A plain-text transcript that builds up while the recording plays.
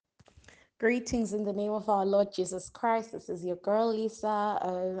Greetings in the name of our Lord Jesus Christ. This is your girl Lisa.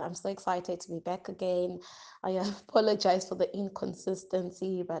 I'm so excited to be back again. I apologize for the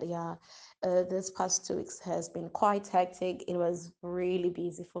inconsistency, but yeah, this past 2 weeks has been quite hectic. It was really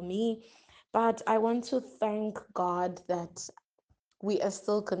busy for me, but I want to thank God that we are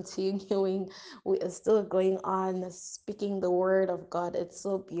still continuing, we are still going on speaking the word of God. It's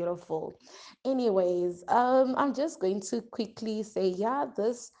so beautiful. Anyways, I'm just going to quickly say, yeah,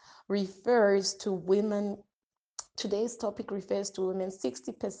 this refers to women. Today's topic refers to women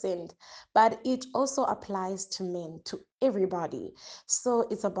 60%, but it also applies to men, to everybody. So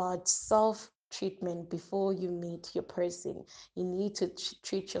it's about self treatment before you meet your person. You need to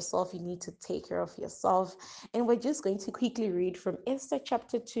treat yourself, you need to take care of yourself. And we're just going to quickly read from Esther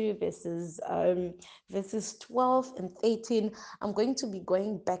chapter 2, verses 12 and 13. I'm going to be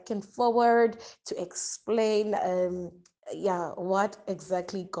going back and forward to explain yeah, what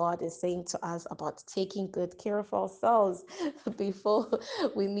exactly God is saying to us about taking good care of ourselves before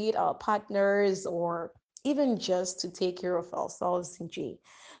we meet our partners, or even just to take care of ourselves in G.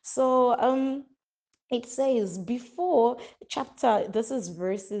 So it says before chapter, this is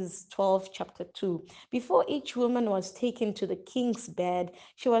verses 12 chapter 2. Before each woman was taken to the king's bed,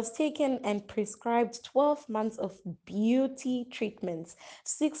 she was taken and prescribed 12 months of beauty treatments,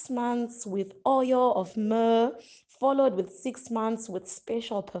 6 months with oil of myrrh, followed with 6 months with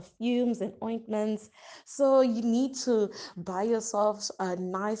special perfumes and ointments. So you need to buy yourself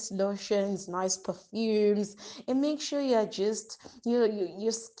nice lotions, nice perfumes, and make sure you're just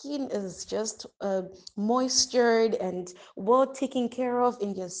your skin is just moistured and well taken care of,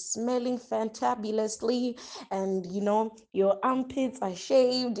 and you're smelling fantabulously, and your armpits are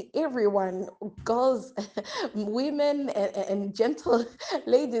shaved. Everyone, girls, women, and gentle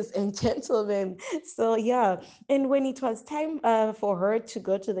ladies and gentlemen. So yeah, and when it was time for her to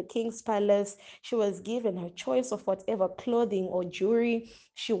go to the king's palace, she was given her choice of whatever clothing or jewelry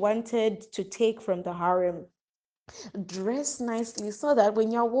she wanted to take from the harem. Dress nicely so that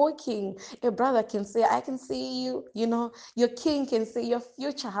when you're walking, a brother can say, I can see you. Your king can say, your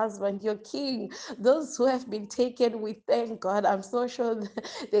future husband, your king. Those who have been taken, we thank God. I'm so sure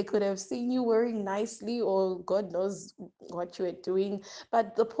they could have seen you wearing nicely, or God knows what you were doing.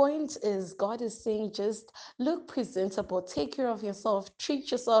 But the point is, God is saying, just look presentable, take care of yourself,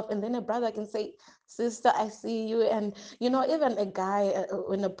 treat yourself. And then a brother can say, Sister, I see you. And even a guy,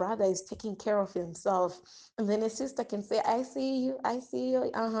 when a brother is taking care of himself, and then a sister can say, I see you, I see you,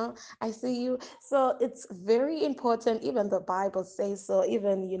 I see you. So it's very important. Even the Bible says so.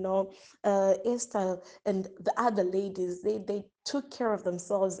 Even, Esther and the other ladies, they took care of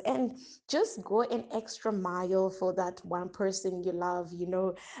themselves, and just go an extra mile for that one person you love.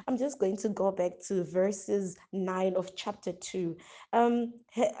 I'm just going to go back to verses 9 of chapter 2.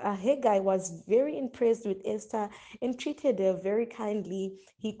 Haggai was very impressed with Esther and treated her very kindly.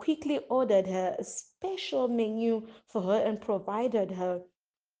 He quickly ordered her a special menu for her and provided her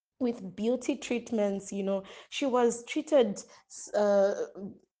with beauty treatments. She was treated, uh,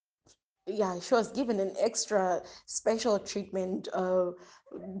 yeah, she was given an extra special treatment,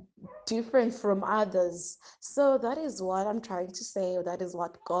 different from others. So that is what I'm trying to say. That is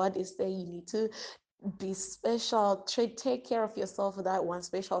what God is saying. You need to be special, take care of yourself with that one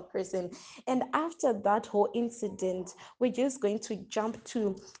special person. And after that whole incident, we're just going to jump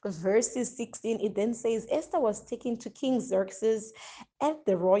to verses 16. It then says, Esther was taken to King Xerxes at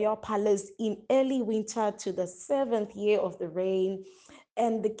the royal palace in early winter to the 7th year of the reign.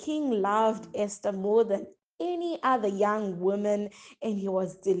 And the king loved Esther more than any other young woman, and he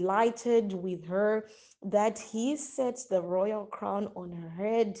was delighted with her, that he set the royal crown on her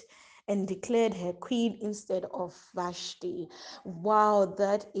head and declared her queen instead of Vashti. Wow,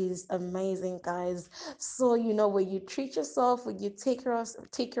 that is amazing, guys. So, when you treat yourself, when you take care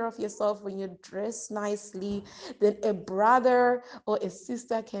of yourself, when you dress nicely, then a brother or a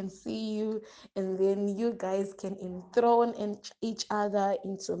sister can see you, and then you guys can enthrone each other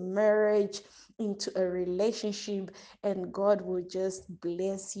into marriage, into a relationship, and God will just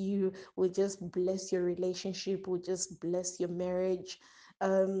bless you, will just bless your relationship, will just bless your marriage.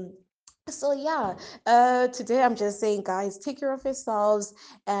 um so yeah, today I'm just saying, guys, take care of yourselves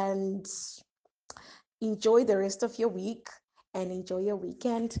and enjoy the rest of your week, and enjoy your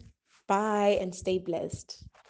weekend. Bye and stay blessed.